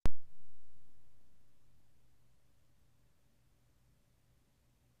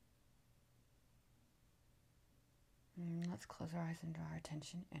let's close our eyes and draw our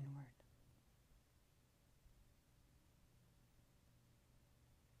attention inward.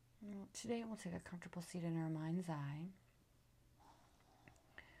 Today we'll take a comfortable seat in our mind's eye,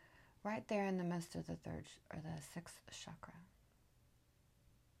 right there in the midst of the third or the sixth chakra.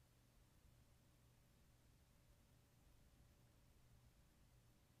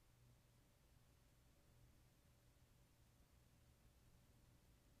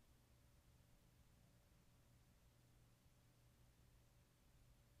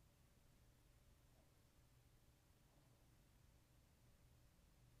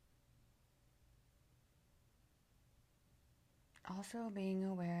 Also being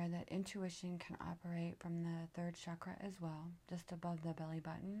aware that intuition can operate from the third chakra as well, just above the belly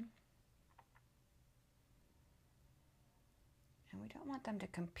button. And we don't want them to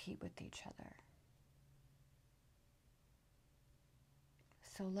compete with each other.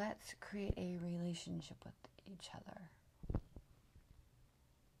 So let's create a relationship with each other.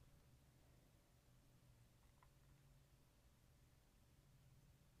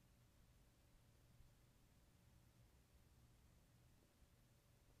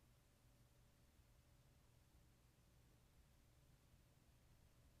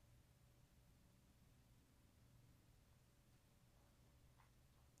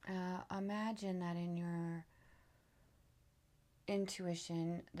 Imagine that in your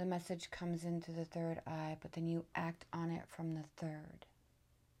intuition, the message comes in through the third eye, but then you act on it from the third.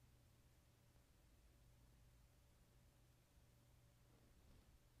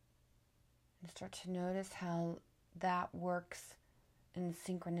 And start to notice how that works in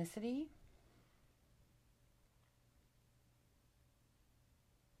synchronicity.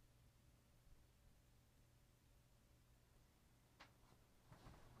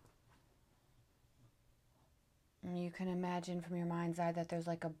 And you can imagine from your mind's eye that there's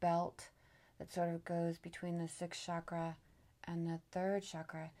like a belt that sort of goes between the sixth chakra and the third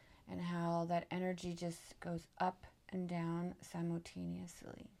chakra, and how that energy just goes up and down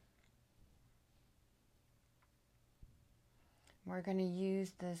simultaneously. We're going to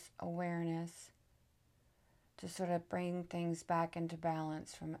use this awareness to sort of bring things back into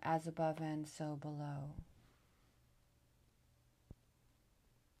balance from as above and so below.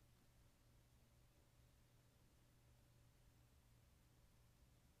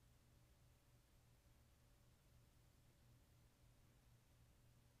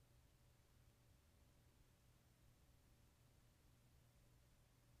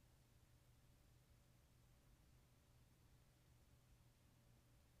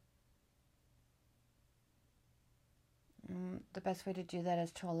 The best way to do that is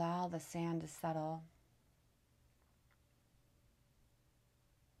to allow the sand to settle.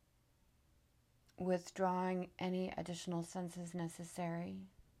 Withdrawing any additional senses necessary,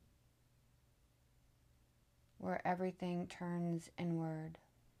 where everything turns inward.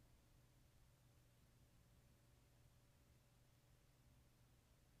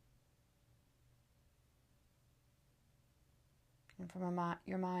 And from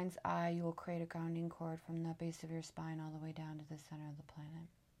your mind's eye, you will create a grounding cord from the base of your spine all the way down to the center of the planet.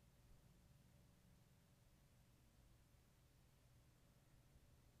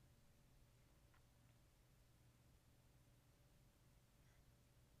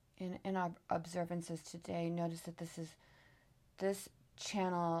 In our observances today, notice that this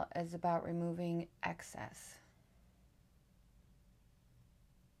channel is about removing excess.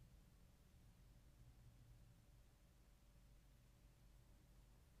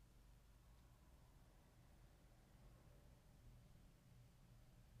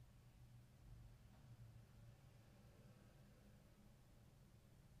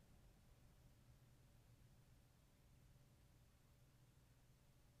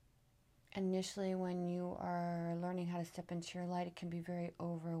 Initially, when you are learning how to step into your light, it can be very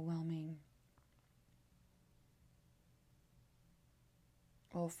overwhelming.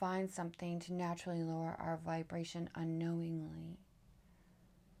 We'll find something to naturally lower our vibration unknowingly.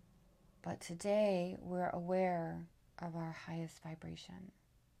 But today, we're aware of our highest vibration.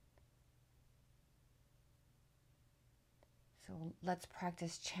 So let's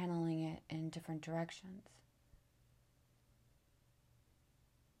practice channeling it in different directions.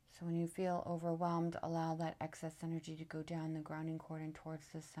 So when you feel overwhelmed, allow that excess energy to go down the grounding cord and towards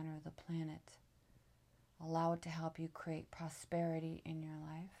the center of the planet. Allow it to help you create prosperity in your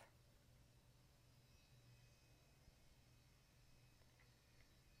life.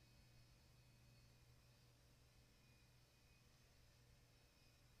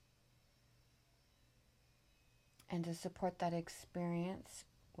 And to support that experience,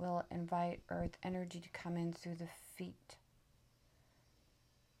 we'll invite earth energy to come in through the feet.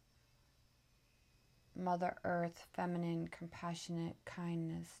 Mother Earth, feminine, compassionate,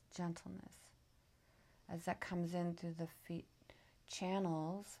 kindness, gentleness. As that comes in through the feet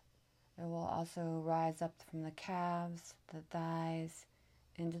channels, it will also rise up from the calves, the thighs,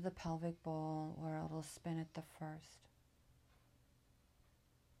 into the pelvic bowl where it'll spin at the first.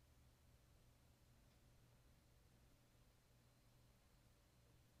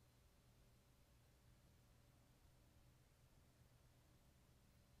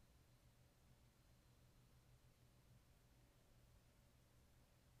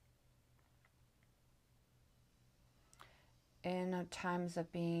 In times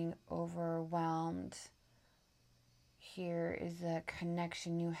of being overwhelmed, here is a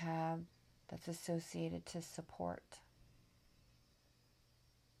connection you have that's associated to support.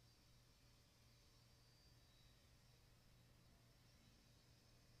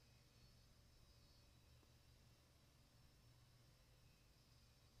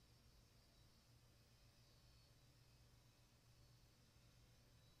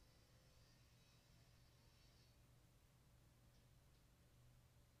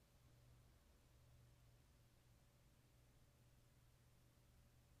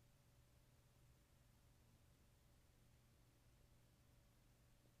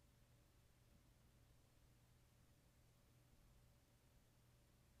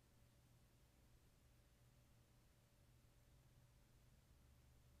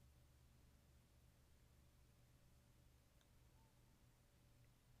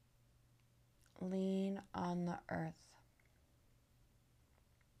 Lean on the earth.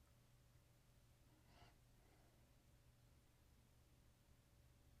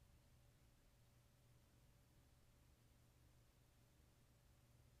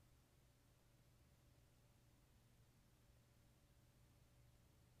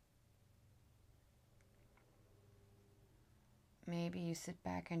 Maybe you sit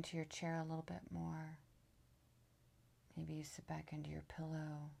back into your chair a little bit more. Maybe you sit back into your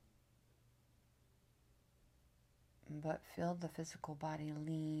pillow. But feel the physical body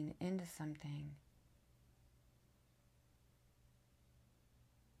lean into something.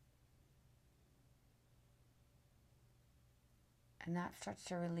 And that starts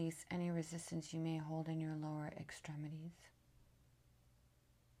to release any resistance you may hold in your lower extremities.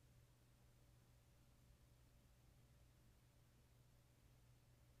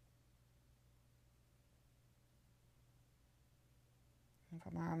 And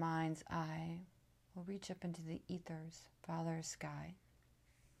from our mind's eye, we'll reach up into the ethers, Father Sky.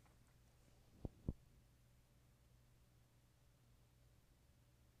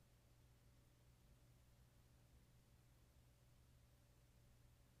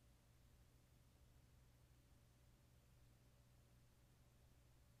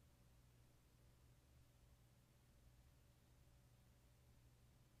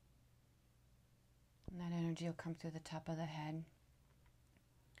 And that energy will come through the top of the head,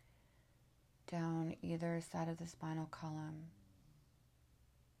 down either side of the spinal column.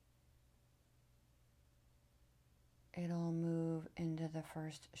 It'll move into the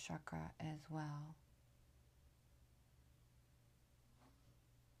first chakra as well.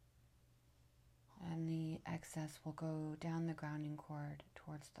 And the excess will go down the grounding cord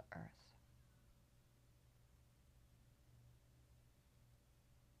towards the earth.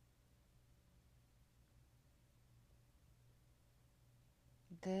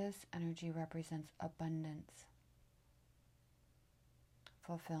 This energy represents abundance,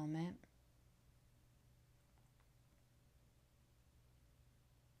 fulfillment,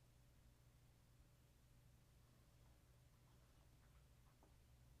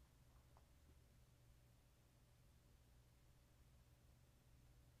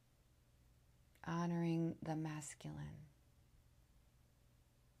 honoring the masculine.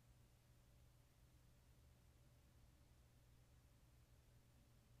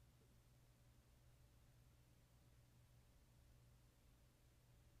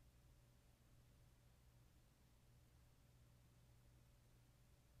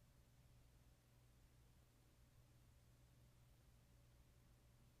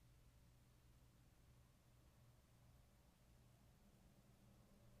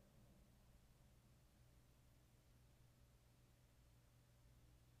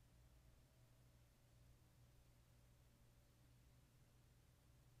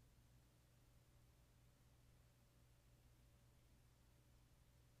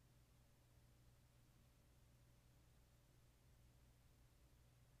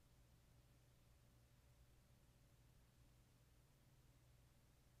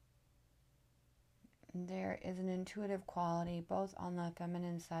 There is an intuitive quality both on the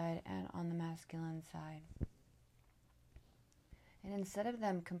feminine side and on the masculine side. And instead of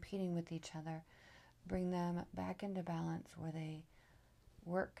them competing with each other, bring them back into balance where they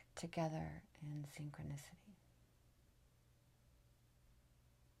work together in synchronicity.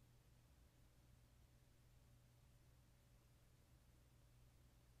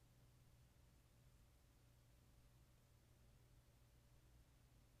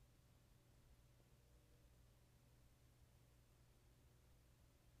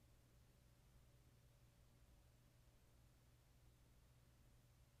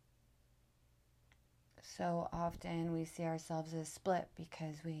 So often we see ourselves as split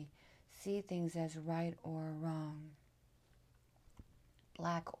because we see things as right or wrong,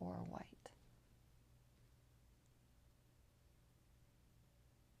 black or white.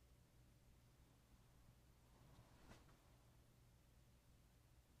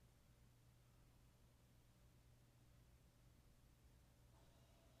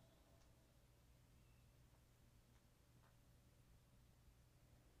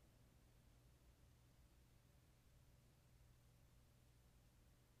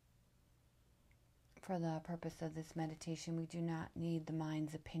 For the purpose of this meditation, we do not need the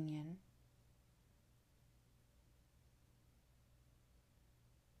mind's opinion.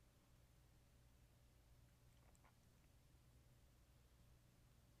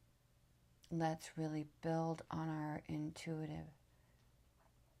 Let's really build on our intuitive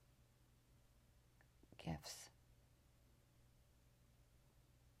gifts.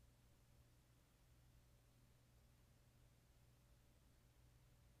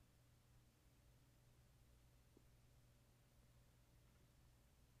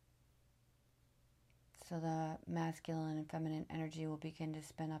 So the masculine and feminine energy will begin to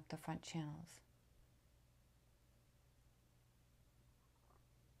spin up the front channels.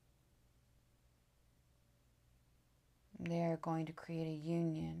 They are going to create a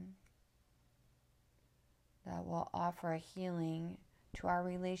union that will offer a healing to our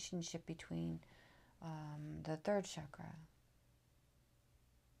relationship between the third chakra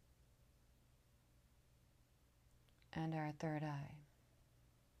and our third eye.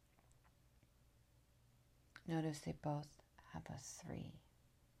 Notice they both have a 3.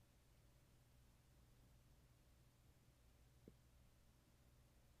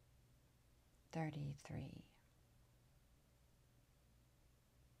 $33.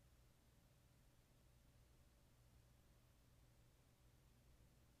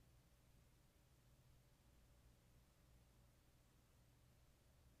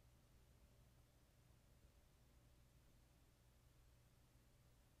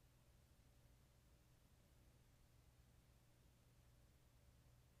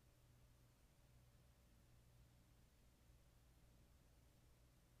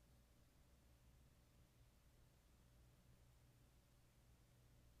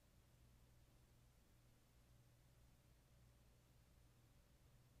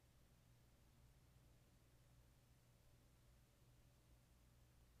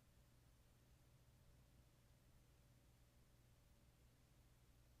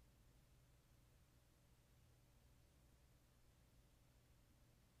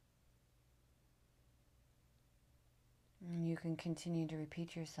 And you can continue to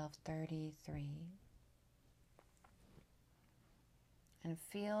repeat yourself 33. And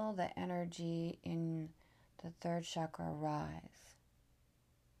feel the energy in the third chakra rise.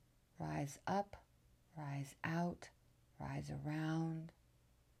 Rise up, rise out, rise around,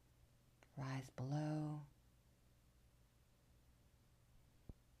 rise below.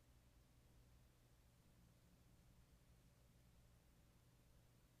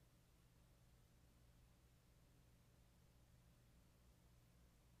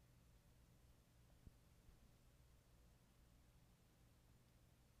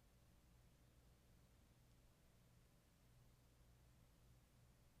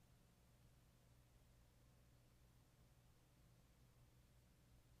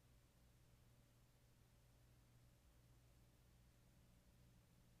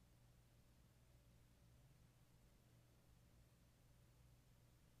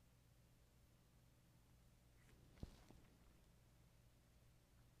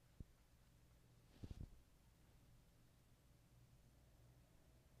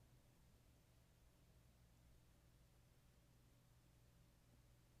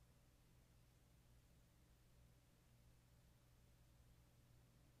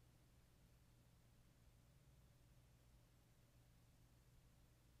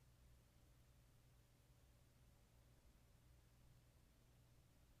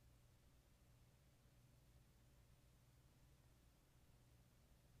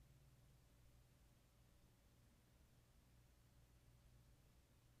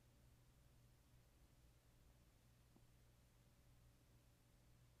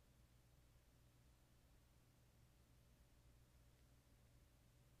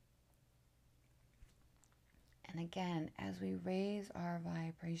 again, as we raise our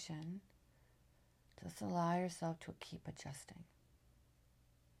vibration, just allow yourself to keep adjusting.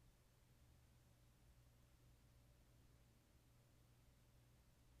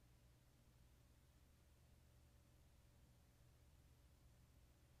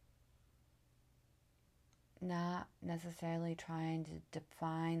 Not necessarily trying to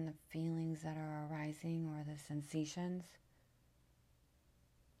define the feelings that are arising or the sensations.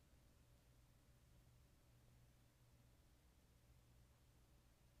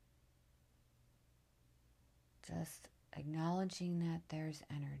 Just acknowledging that there's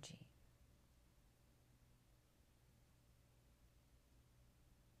energy.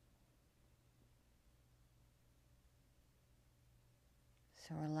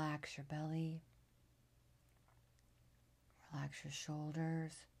 So relax your belly, relax your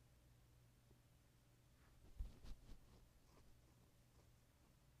shoulders,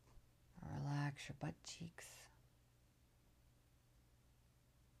 relax your butt cheeks.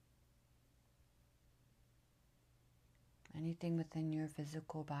 Anything within your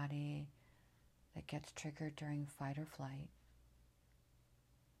physical body that gets triggered during fight or flight.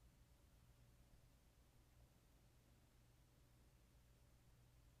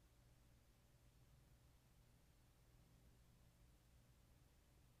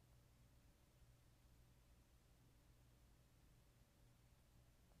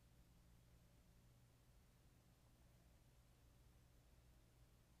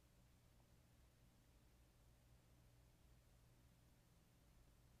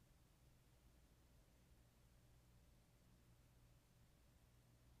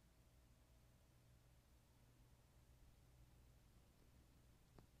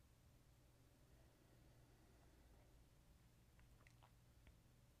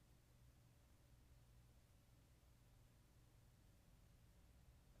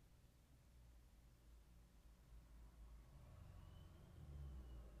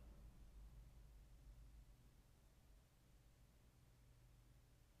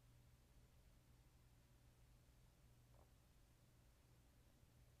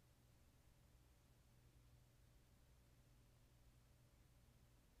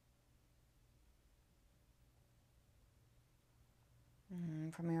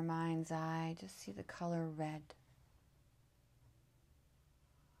 From your mind's eye, just see the color red.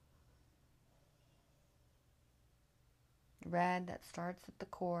 Red that starts at the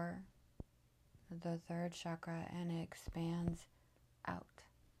core of the third chakra and it expands out.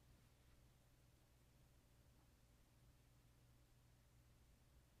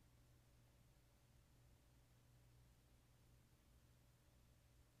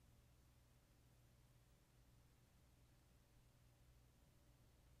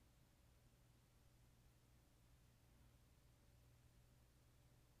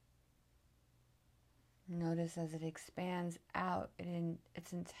 Notice as it expands out,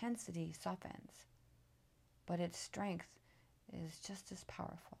 its intensity softens, but its strength is just as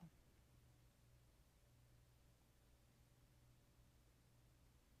powerful.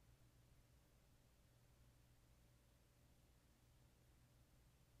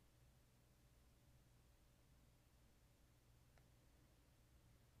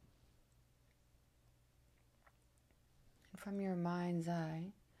 And from your mind's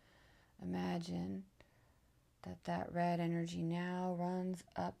eye, imagine that red energy now runs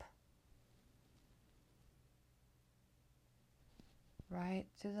up right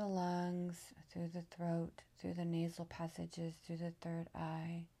through the lungs, through the throat, through the nasal passages, through the third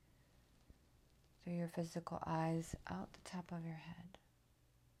eye, through your physical eyes, out the top of your head.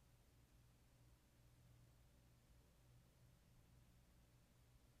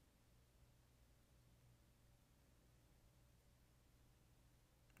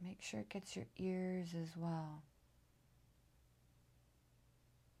 Make sure it gets your ears as well.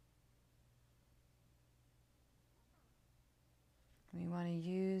 We want to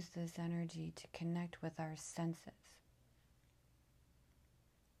use this energy to connect with our senses.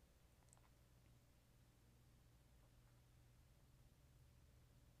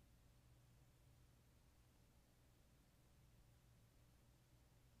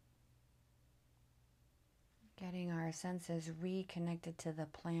 Getting our senses reconnected to the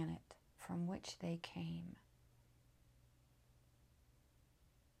planet from which they came.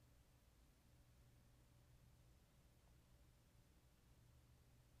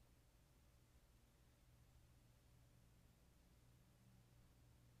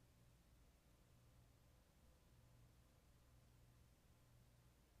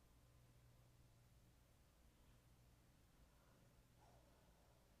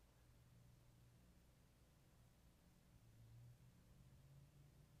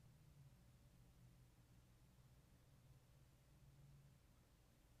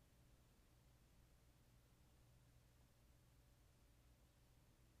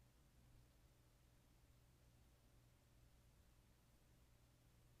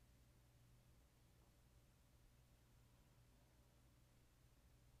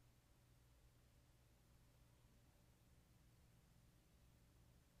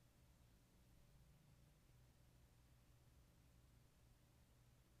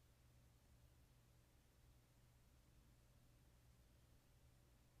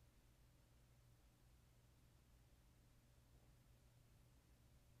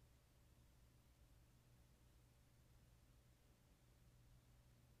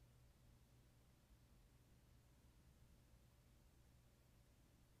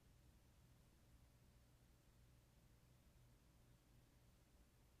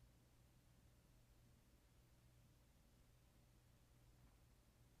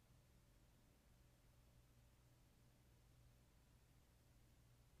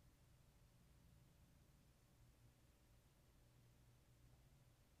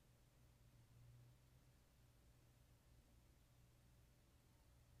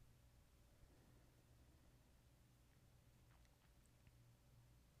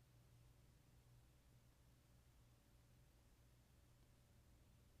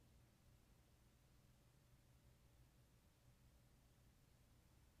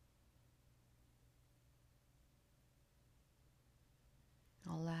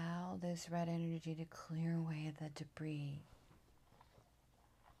 this red energy to clear away the debris.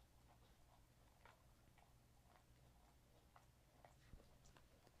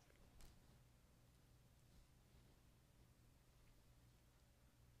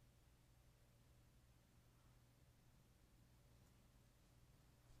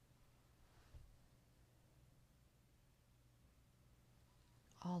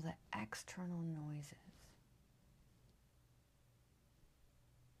 All the external noises.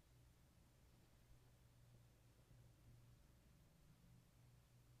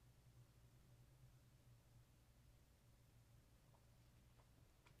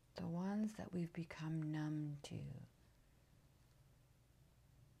 The ones that we've become numb to.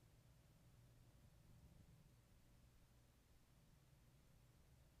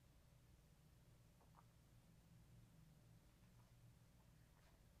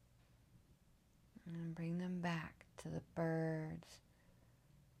 And bring them back to the birds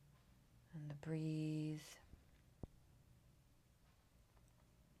and the breeze.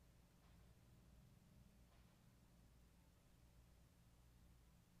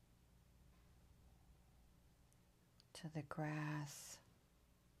 To the grass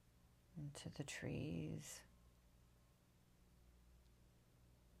and to the trees.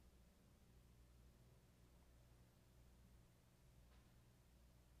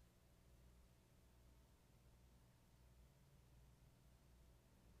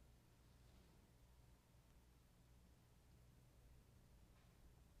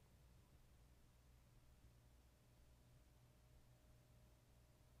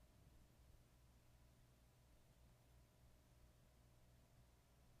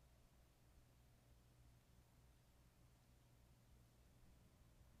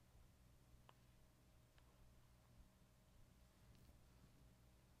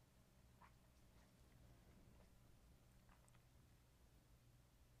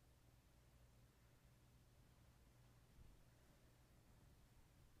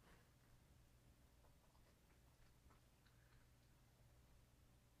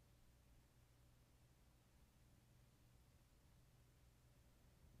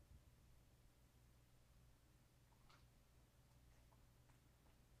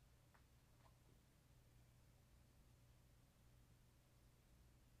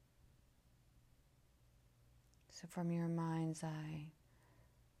 So from your mind's eye,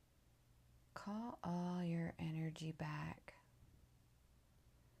 call all your energy back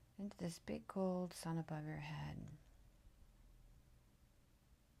into this big gold sun above your head.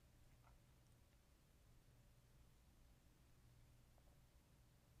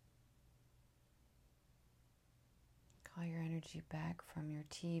 Call your energy back from your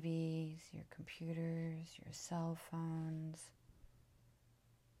TVs, your computers, your cell phones.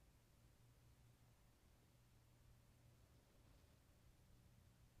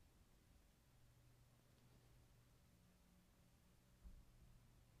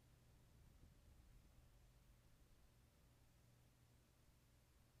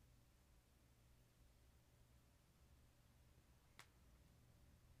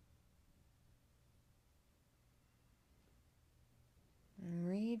 And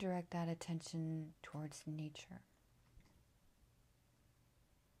redirect that attention towards nature.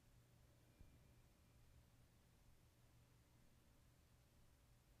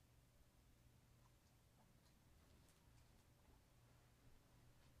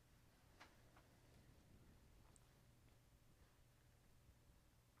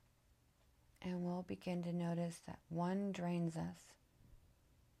 And we'll begin to notice that one drains us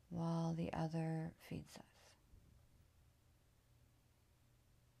while the other feeds us.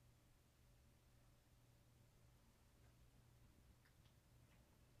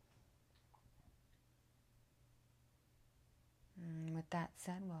 And with that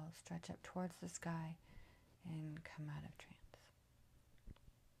said, we'll stretch up towards the sky and come out of trance.